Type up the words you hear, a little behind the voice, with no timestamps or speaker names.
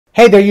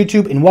Hey there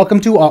YouTube, and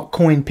welcome to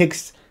Altcoin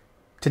Picks.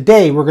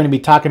 Today we're going to be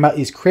talking about,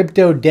 is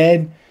crypto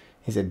dead?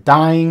 Is it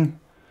dying?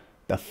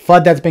 The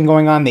FUD that's been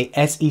going on, the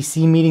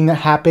SEC meeting that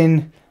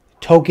happened,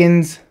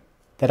 tokens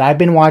that I've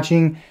been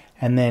watching,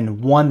 and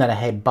then one that I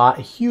had bought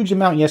a huge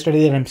amount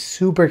yesterday that I'm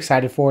super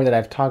excited for, that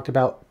I've talked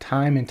about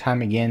time and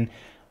time again.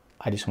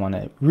 I just want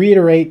to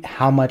reiterate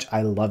how much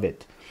I love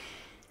it.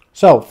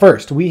 So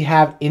first we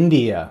have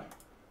India.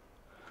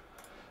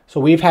 So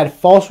we've had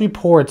false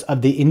reports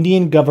of the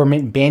Indian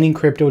government banning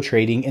crypto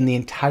trading in the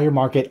entire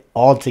market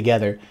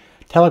altogether.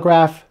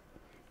 Cointelegraph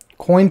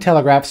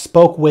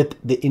spoke with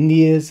the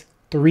India's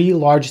 3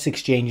 largest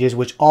exchanges,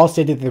 which all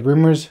stated the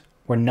rumors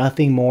were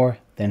nothing more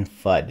than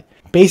FUD.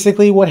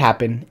 Basically what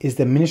happened is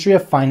the Ministry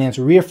of Finance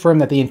reaffirmed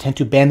that they intend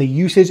to ban the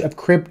usage of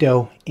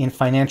crypto in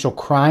financial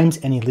crimes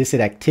and illicit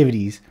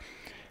activities,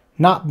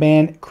 not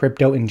ban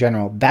crypto in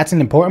general. That's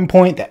an important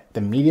point that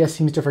the media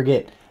seems to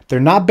forget. They're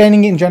not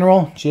banning it in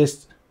general,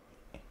 just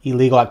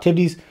illegal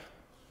activities,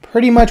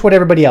 pretty much what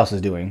everybody else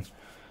is doing.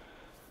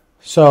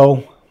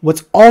 So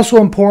what's also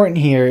important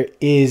here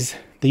is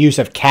the use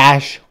of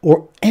cash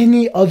or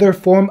any other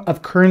form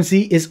of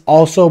currency is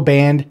also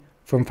banned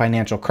from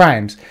financial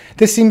crimes.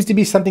 This seems to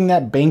be something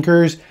that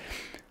bankers,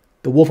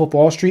 the Wolf of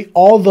Wall Street,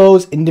 all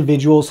those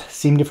individuals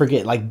seem to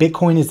forget. Like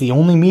Bitcoin is the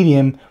only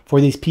medium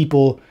for these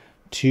people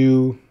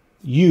to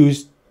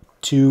use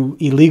to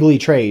illegally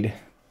trade.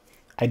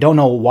 I don't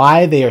know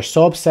why they are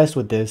so obsessed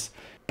with this,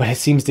 but it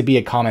seems to be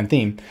a common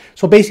theme.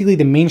 So basically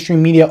the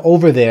mainstream media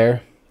over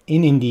there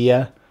in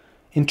India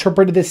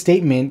interpreted this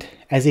statement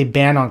as a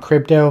ban on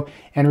crypto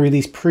and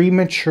released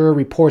premature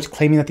reports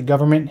claiming that the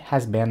government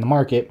has banned the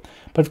market,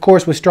 but of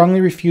course was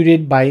strongly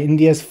refuted by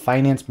India's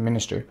finance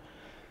minister.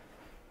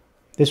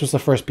 This was the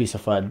first piece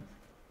of FUD.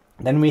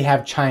 Then we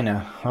have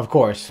China. Of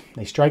course,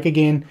 they strike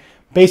again.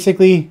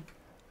 Basically,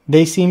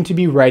 they seem to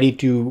be ready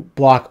to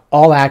block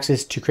all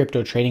access to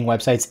crypto trading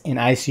websites and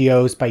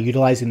ICOs by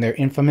utilizing their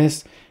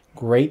infamous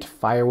Great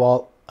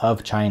Firewall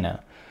of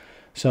China.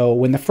 So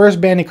when the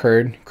first ban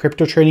occurred,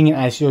 crypto trading and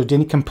ICOs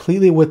didn't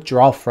completely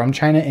withdraw from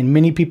China, and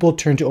many people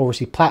turned to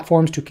overseas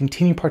platforms to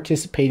continue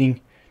participating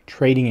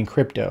trading in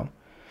crypto.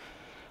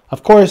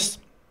 Of course,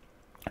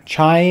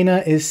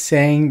 China is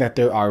saying that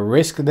there are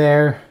risks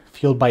there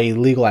fueled by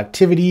illegal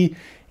activity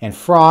and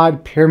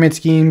fraud, pyramid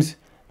schemes,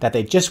 that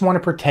they just want to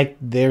protect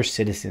their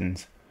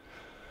citizens.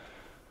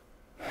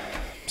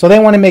 So they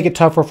want to make it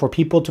tougher for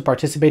people to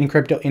participate in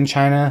crypto in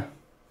China.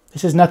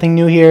 This is nothing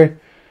new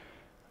here.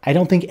 I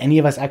don't think any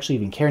of us actually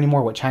even care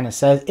anymore what China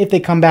says. If they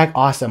come back,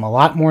 awesome. A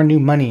lot more new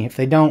money. If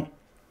they don't,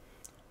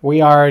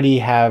 we already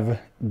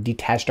have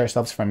detached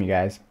ourselves from you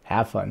guys.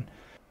 Have fun.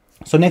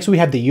 So next we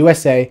have the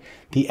USA,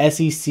 the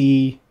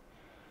SEC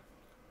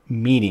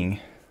meeting.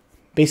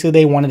 Basically,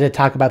 they wanted to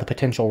talk about the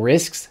potential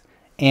risks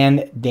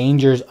and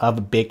dangers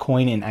of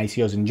Bitcoin and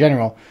ICOs in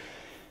general.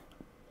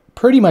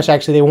 Pretty much,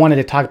 actually, they wanted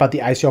to talk about the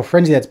ICO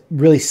frenzy that's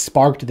really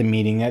sparked the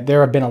meeting. That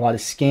there have been a lot of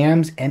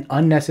scams and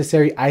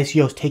unnecessary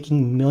ICOs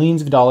taking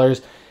millions of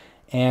dollars,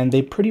 and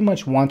they pretty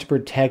much want to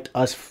protect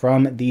us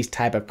from these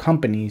type of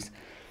companies.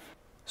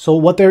 So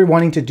what they're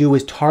wanting to do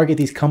is target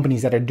these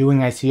companies that are doing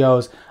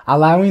ICOs,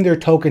 allowing their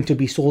token to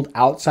be sold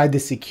outside the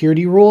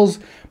security rules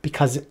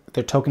because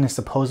their token is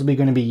supposedly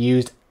going to be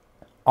used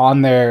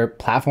on their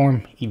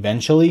platform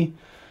eventually.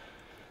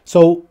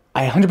 So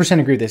I 100%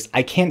 agree with this.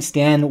 I can't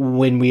stand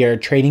when we are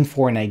trading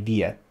for an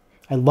idea.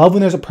 I love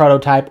when there's a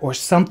prototype or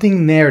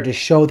something there to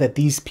show that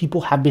these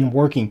people have been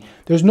working.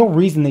 There's no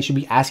reason they should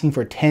be asking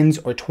for tens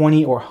or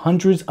 20 or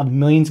hundreds of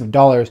millions of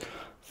dollars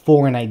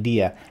for an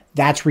idea.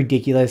 That's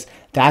ridiculous.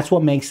 That's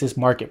what makes this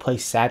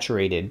marketplace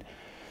saturated.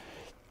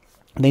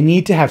 They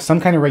need to have some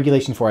kind of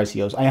regulation for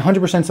ICOs. I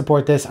 100%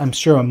 support this. I'm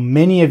sure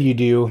many of you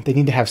do. They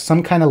need to have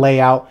some kind of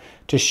layout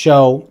to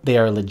show they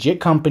are a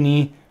legit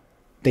company.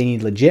 They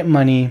need legit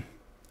money.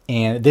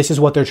 And this is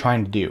what they're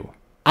trying to do.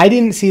 I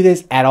didn't see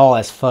this at all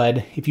as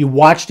FUD. If you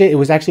watched it, it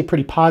was actually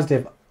pretty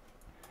positive.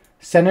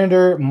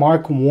 Senator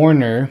Mark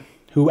Warner,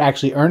 who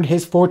actually earned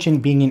his fortune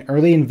being an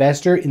early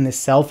investor in the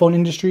cell phone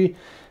industry,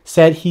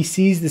 said he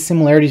sees the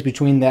similarities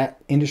between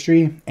that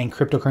industry and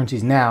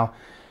cryptocurrencies now.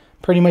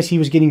 Pretty much he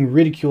was getting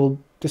ridiculed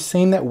the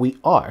same that we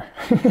are.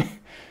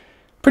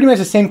 Pretty much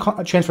the same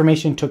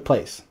transformation took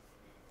place.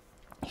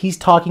 He's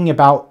talking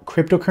about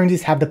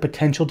cryptocurrencies have the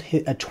potential to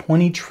hit a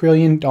 $20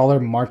 trillion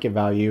market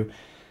value.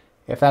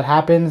 If that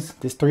happens,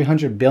 this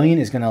 $300 billion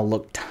is going to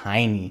look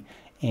tiny.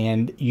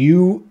 And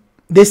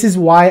this is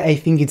why I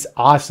think it's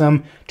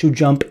awesome to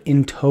jump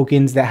in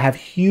tokens that have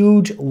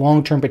huge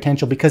long-term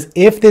potential. Because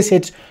if this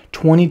hits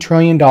 $20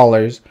 trillion,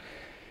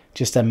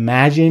 just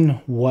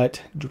imagine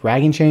what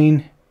Dragon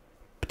Chain,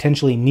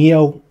 potentially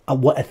Neo,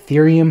 what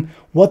Ethereum,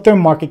 what their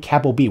market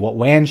cap will be, what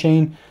WAN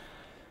Chain.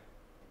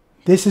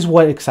 This is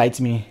what excites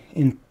me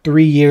in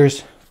 3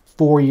 years,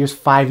 4 years,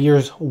 5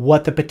 years,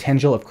 what the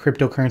potential of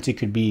cryptocurrency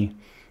could be.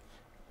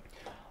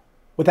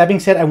 With that being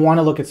said, I want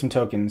to look at some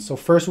tokens. So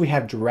first we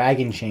have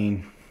Dragon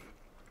Chain.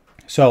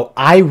 So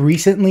I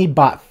recently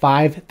bought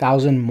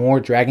 5,000 more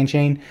Dragon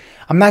Chain.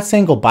 I'm not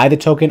saying go buy the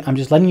token. I'm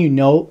just letting you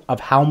know of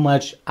how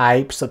much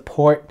I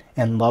support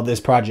and love this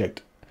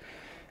project.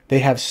 They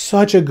have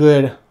such a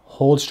good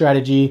hold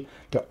strategy.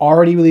 They're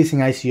already releasing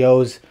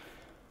ICOs.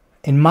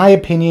 In my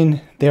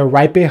opinion, they're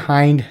right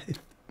behind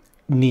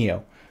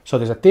Neo. So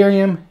there's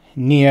Ethereum,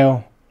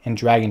 Neo, and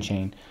Dragon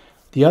Chain.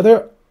 The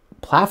other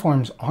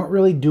platforms aren't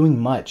really doing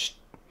much.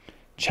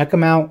 Check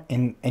them out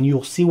and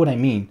you'll see what I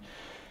mean.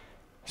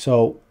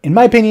 So in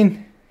my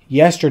opinion,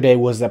 yesterday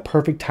was the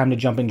perfect time to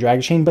jump in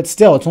Dragon Chain, but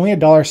still, it's only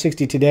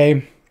 $1.60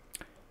 today.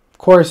 Of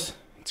course,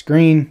 it's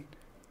green.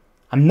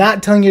 I'm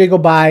not telling you to go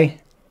buy.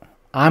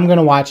 I'm going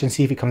to watch and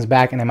see if it comes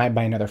back, and I might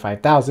buy another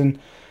 5,000.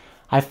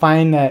 I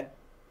find that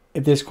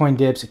if this coin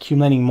dips,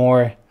 accumulating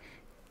more,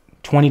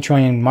 20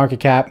 trillion market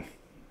cap,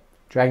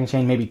 Dragon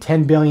Chain maybe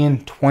 10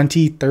 billion,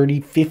 20,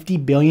 30, 50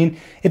 billion.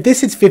 If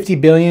this hits 50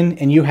 billion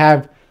and you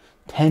have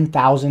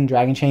 10,000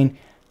 Dragon Chain,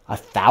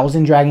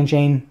 1,000 Dragon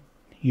Chain,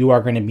 you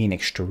are going to be an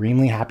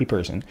extremely happy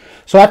person.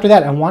 So after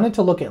that, I wanted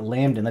to look at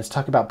Lambda. Let's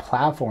talk about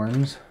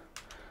platforms.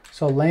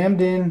 So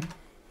Lambda,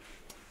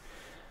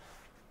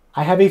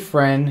 I have a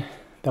friend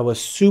that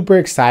was super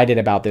excited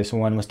about this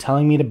one, was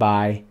telling me to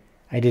buy.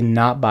 I did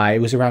not buy.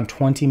 It was around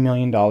 $20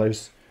 million. I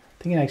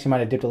think it actually might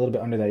have dipped a little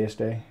bit under that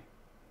yesterday.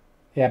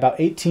 Yeah, about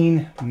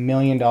 $18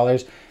 million.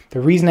 The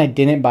reason I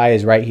didn't buy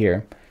is right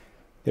here.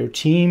 Their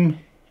team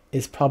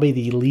is probably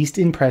the least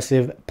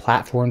impressive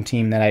platform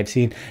team that I've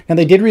seen. Now,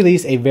 they did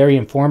release a very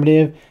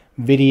informative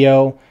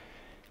video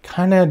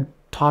kind of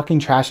talking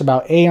trash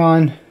about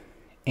Aeon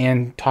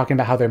and talking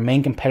about how their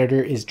main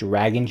competitor is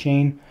Dragon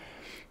Chain.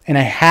 And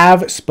I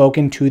have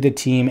spoken to the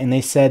team, and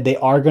they said they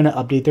are going to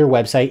update their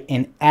website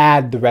and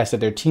add the rest of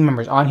their team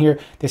members on here.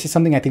 This is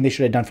something I think they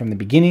should have done from the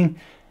beginning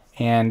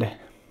and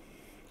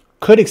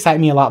could excite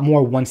me a lot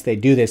more once they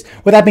do this.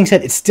 With that being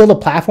said, it's still a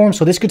platform,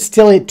 so this could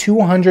still hit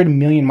 200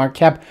 million market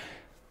cap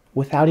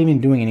without even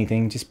doing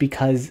anything, just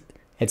because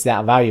it's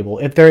that valuable.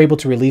 If they're able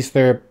to release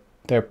their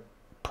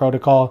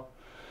protocol,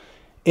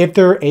 if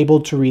they're able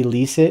to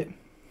release it,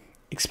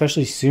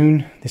 especially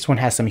soon, this one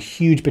has some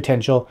huge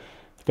potential.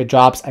 If it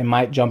drops, I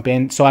might jump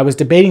in. So I was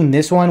debating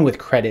this one with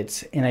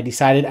credits, and I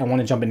decided I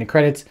want to jump into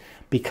credits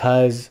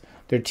because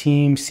their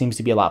team seems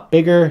to be a lot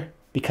bigger,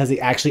 because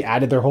they actually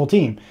added their whole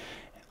team.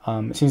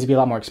 It seems to be a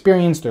lot more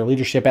experienced, their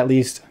leadership at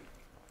least.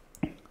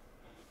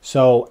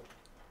 So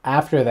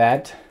after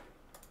that,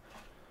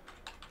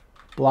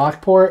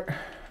 Blockport,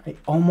 I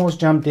almost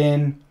jumped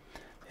in.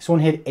 This one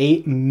hit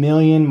 8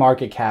 million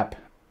market cap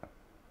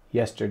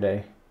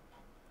yesterday.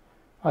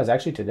 Oh, it's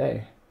actually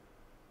today.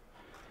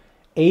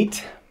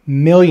 8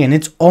 million.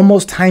 It's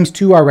almost times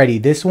 2 already.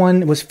 This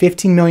one was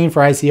 15 million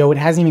for ICO. It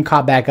hasn't even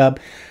caught back up.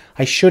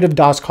 I should have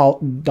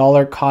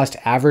dollar cost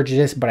averaged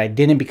this, but I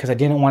didn't because I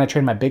didn't want to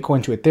trade my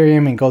Bitcoin to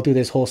Ethereum and go through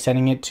this whole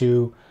sending it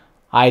to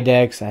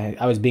IDEX.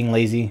 I was being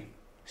lazy.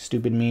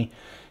 Stupid me.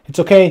 It's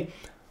okay.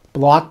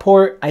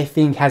 Blockport, I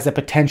think, has the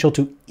potential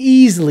to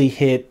easily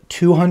hit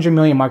 200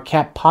 million market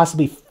cap,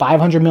 possibly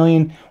 500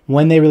 million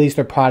when they release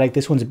their product.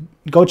 This one's,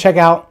 go check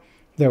out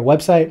their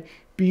website.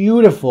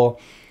 Beautiful.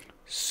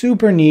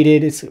 Super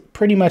needed. It's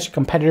pretty much a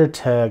competitor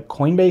to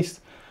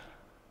Coinbase.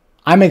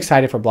 I'm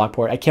excited for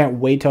Blockport. I can't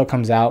wait till it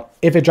comes out.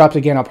 If it drops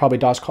again, I'll probably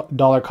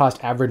dollar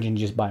cost average and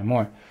just buy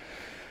more.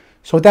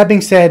 So with that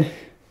being said,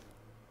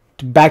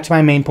 back to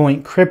my main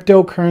point,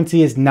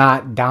 cryptocurrency is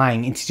not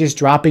dying. It's just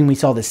dropping. We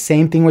saw the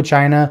same thing with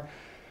China.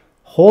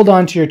 Hold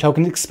on to your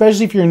tokens,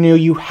 especially if you're new.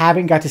 You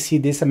haven't got to see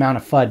this amount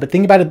of FUD. But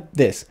think about it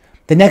this.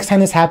 The next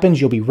time this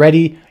happens, you'll be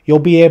ready. You'll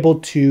be able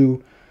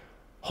to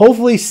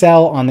hopefully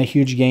sell on the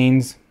huge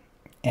gains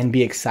and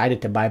be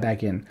excited to buy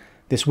back in.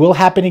 This will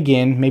happen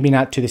again, maybe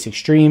not to this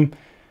extreme,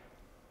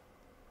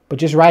 but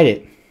just ride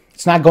it.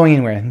 It's not going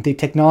anywhere. The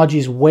technology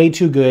is way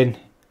too good.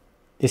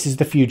 This is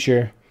the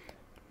future.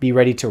 Be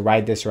ready to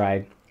ride this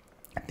ride.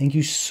 Thank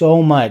you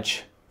so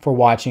much for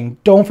watching.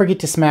 Don't forget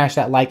to smash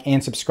that like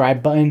and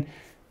subscribe button,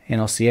 and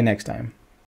I'll see you next time.